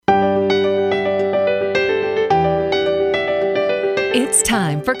It's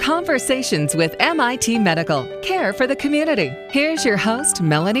time for Conversations with MIT Medical, Care for the Community. Here's your host,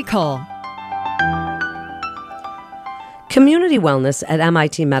 Melanie Cole. Community Wellness at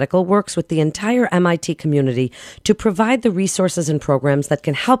MIT Medical works with the entire MIT community to provide the resources and programs that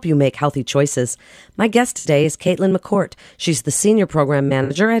can help you make healthy choices. My guest today is Caitlin McCourt. She's the Senior Program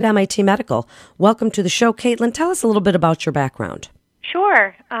Manager at MIT Medical. Welcome to the show, Caitlin. Tell us a little bit about your background.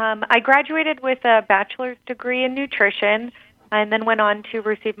 Sure. I graduated with a bachelor's degree in nutrition and then went on to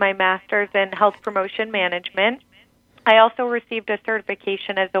receive my master's in health promotion management. I also received a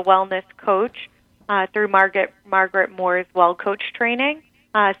certification as a wellness coach through Margaret Moore's Well Coach training.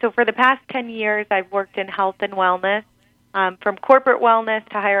 So for the past 10 years, I've worked in health and wellness. From corporate wellness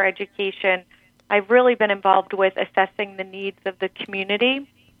to higher education, I've really been involved with assessing the needs of the community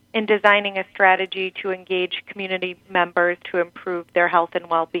and designing a strategy to engage community members to improve their health and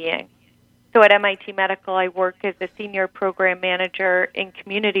well-being. So at MIT Medical, I work as a senior program manager in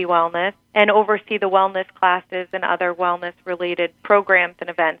community wellness and oversee the wellness classes and other wellness-related programs and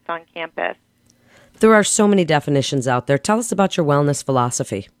events on campus. There are so many definitions out there. Tell us about your wellness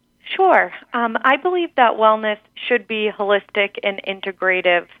philosophy. Sure. I believe that wellness should be holistic and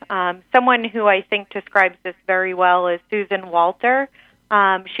integrative. Someone who I think describes this very well is Susan Walter.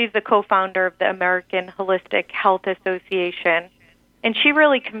 She's the co-founder of the American Holistic Health Association. And she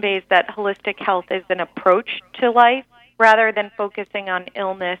really conveys that holistic health is an approach to life rather than focusing on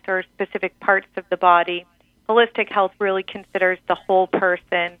illness or specific parts of the body. Holistic health really considers the whole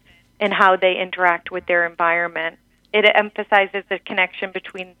person and how they interact with their environment. It emphasizes the connection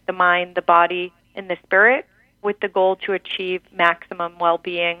between the mind, the body, and the spirit with the goal to achieve maximum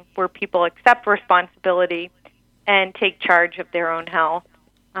well-being where people accept responsibility and take charge of their own health.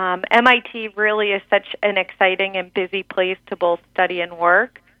 MIT really is such an exciting and busy place to both study and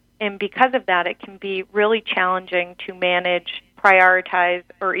work, and because of that, it can be really challenging to manage, prioritize,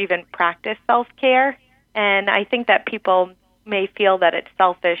 or even practice self-care. And I think that people may feel that it's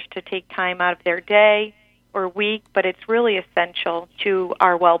selfish to take time out of their day or week, but it's really essential to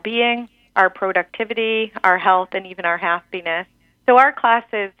our well-being, our productivity, our health, and even our happiness. So our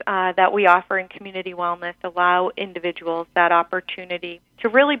classes that we offer in community wellness allow individuals that opportunity to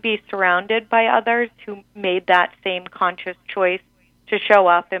really be surrounded by others who made that same conscious choice to show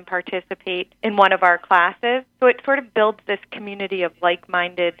up and participate in one of our classes. So it sort of builds this community of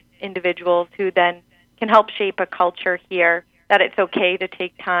like-minded individuals who then can help shape a culture here that it's okay to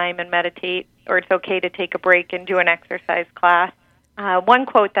take time and meditate, or it's okay to take a break and do an exercise class. One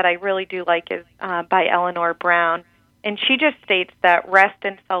quote that I really do like is by Eleanor Brown. And she just states that rest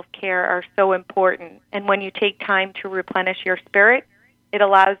and self-care are so important. And when you take time to replenish your spirit, it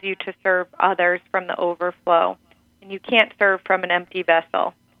allows you to serve others from the overflow. And you can't serve from an empty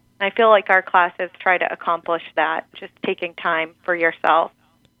vessel. And I feel like our classes try to accomplish that, just taking time for yourself.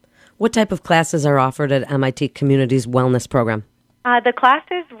 What type of classes are offered at MIT Community's wellness program? The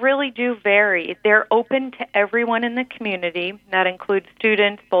classes really do vary. They're open to everyone in the community. That includes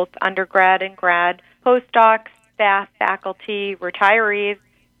students, both undergrad and grad, postdocs, staff, faculty, retirees,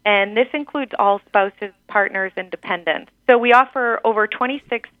 and this includes all spouses, partners, and dependents. So we offer over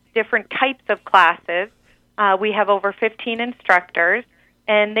 26 different types of classes. We have over 15 instructors,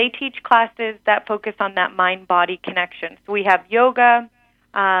 and they teach classes that focus on that mind-body connection. So we have yoga,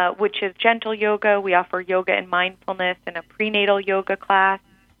 which is gentle yoga. We offer yoga and mindfulness in a prenatal yoga class.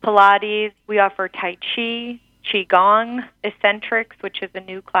 Pilates. We offer Tai Chi, Qigong, Eccentrics, which is a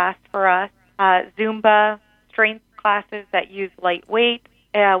new class for us, Zumba, strength classes that use light weight.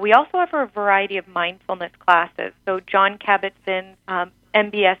 We also offer a variety of mindfulness classes. So John Kabat-Zinn's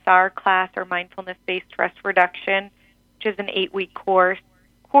MBSR class, or Mindfulness-Based Stress Reduction, which is an 8-week course.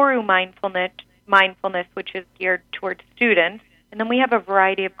 Koru Mindfulness, which is geared towards students. And then we have a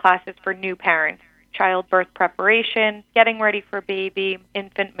variety of classes for new parents: childbirth preparation, getting ready for baby,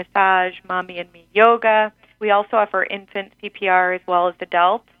 infant massage, mommy and me yoga. We also offer infant CPR as well as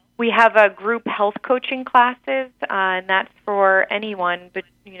adults. We have a group health coaching classes, and that's for anyone, but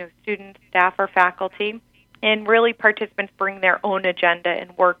students, staff, or faculty. And really, participants bring their own agenda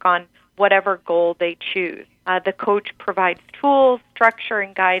and work on whatever goal they choose. The coach provides tools, structure,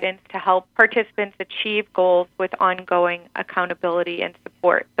 and guidance to help participants achieve goals with ongoing accountability and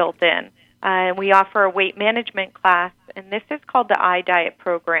support built in. And we offer a weight management class, and this is called the iDiet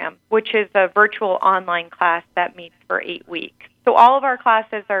program, which is a virtual online class that meets for 8 weeks. So all of our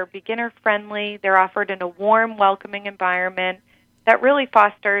classes are beginner-friendly. They're offered in a warm, welcoming environment that really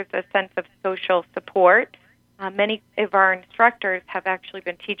fosters a sense of social support. Many of our instructors have actually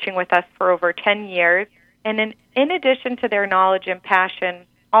been teaching with us for over 10 years. And in addition to their knowledge and passion,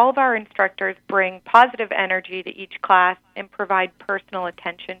 all of our instructors bring positive energy to each class and provide personal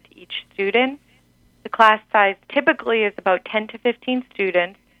attention to each student. The class size typically is about 10 to 15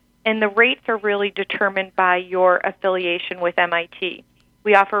 students, and the rates are really determined by your affiliation with MIT.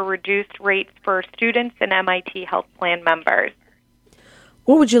 We offer reduced rates for students and MIT Health Plan members.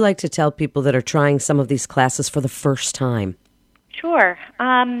 What would you like to tell people that are trying some of these classes for the first time? Sure.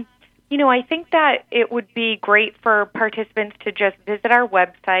 I think that it would be great for participants to just visit our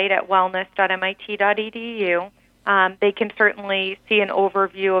website at wellness.mit.edu. They can certainly see an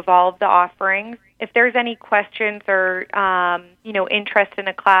overview of all of the offerings. If there's any questions or, interest in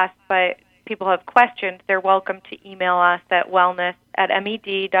a class, but people have questions, they're welcome to email us at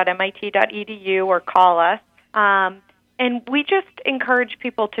wellness@med.mit.edu or call us. And we just encourage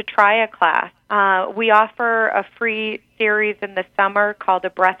people to try a class. We offer a free series in the summer called A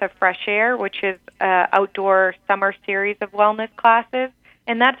Breath of Fresh Air, which is an outdoor summer series of wellness classes.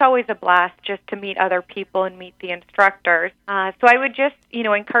 And that's always a blast just to meet other people and meet the instructors. So I would just,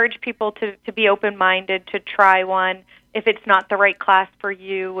 encourage people to be open-minded, to try one. If it's not the right class for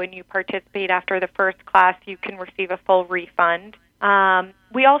you and you participate after the first class, you can receive a full refund.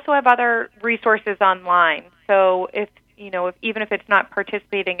 We also have other resources online. So even if it's not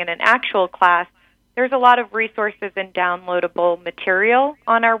participating in an actual class, there's a lot of resources and downloadable material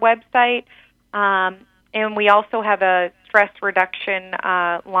on our website. And we also have a stress reduction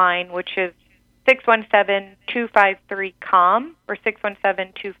line, which is 617-253-CALM or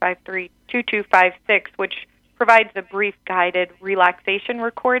 617-253-2256, which provides a brief guided relaxation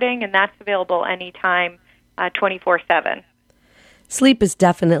recording, and that's available anytime, 24/7. Sleep is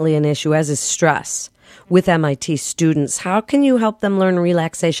definitely an issue, as is stress. With MIT students, how can you help them learn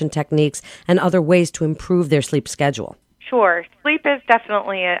relaxation techniques and other ways to improve their sleep schedule? Sure. Sleep is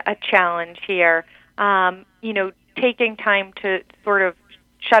definitely a challenge here. Taking time to sort of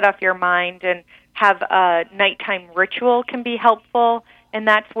shut off your mind and have a nighttime ritual can be helpful, and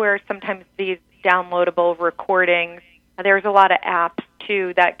that's where sometimes these downloadable recordings, there's a lot of apps,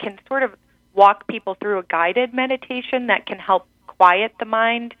 too, that can sort of walk people through a guided meditation that can help quiet the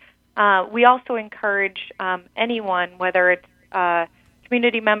mind. We also encourage anyone, whether it's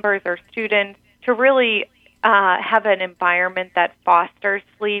community members or students, to really have an environment that fosters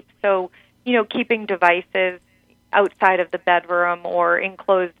sleep. So, keeping devices outside of the bedroom or in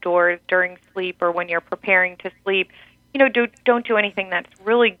closed doors during sleep or when you're preparing to sleep. Don't do anything that's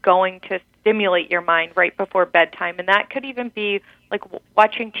really going to stimulate your mind right before bedtime. And that could even be like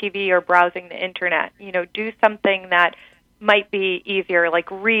watching TV or browsing the internet. Do something that might be easier, like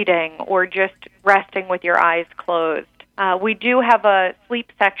reading or just resting with your eyes closed. We do have a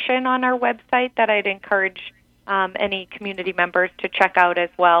sleep section on our website that I'd encourage any community members to check out as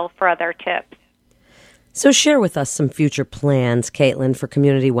well for other tips. So share with us some future plans, Caitlin, for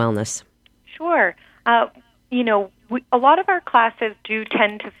community wellness. Sure. A lot of our classes do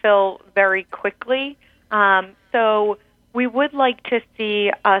tend to fill very quickly. So we would like to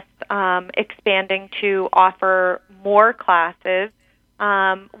see us expanding to offer more classes.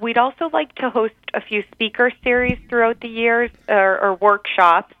 We'd also like to host a few speaker series throughout the years or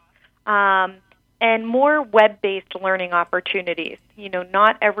workshops. And more web-based learning opportunities.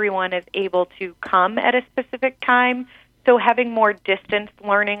 Not everyone is able to come at a specific time, so having more distance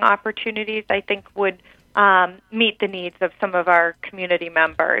learning opportunities, I think, would meet the needs of some of our community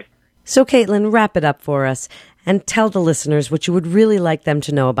members. So, Caitlin, wrap it up for us and tell the listeners what you would really like them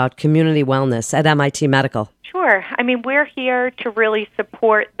to know about community wellness at MIT Medical. Sure. We're here to really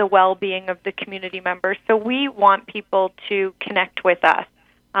support the well-being of the community members, so we want people to connect with us.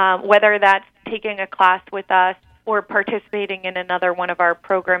 Whether that's taking a class with us or participating in another one of our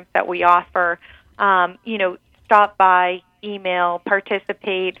programs that we offer, stop by, email,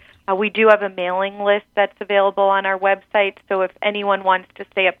 participate. We do have a mailing list that's available on our website, so if anyone wants to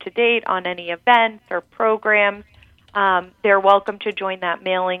stay up to date on any events or programs, they're welcome to join that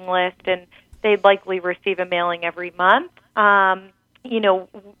mailing list, and they'd likely receive a mailing every month.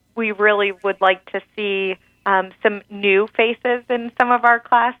 We really would like to see some new faces in some of our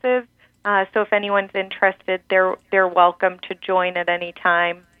classes. So if anyone's interested, they're welcome to join at any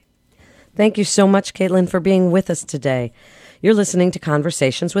time. Thank you so much, Caitlin, for being with us today. You're listening to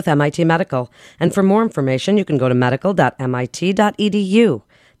Conversations with MIT Medical. And for more information, you can go to medical.mit.edu.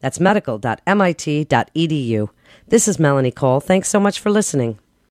 That's medical.mit.edu. This is Melanie Cole. Thanks so much for listening.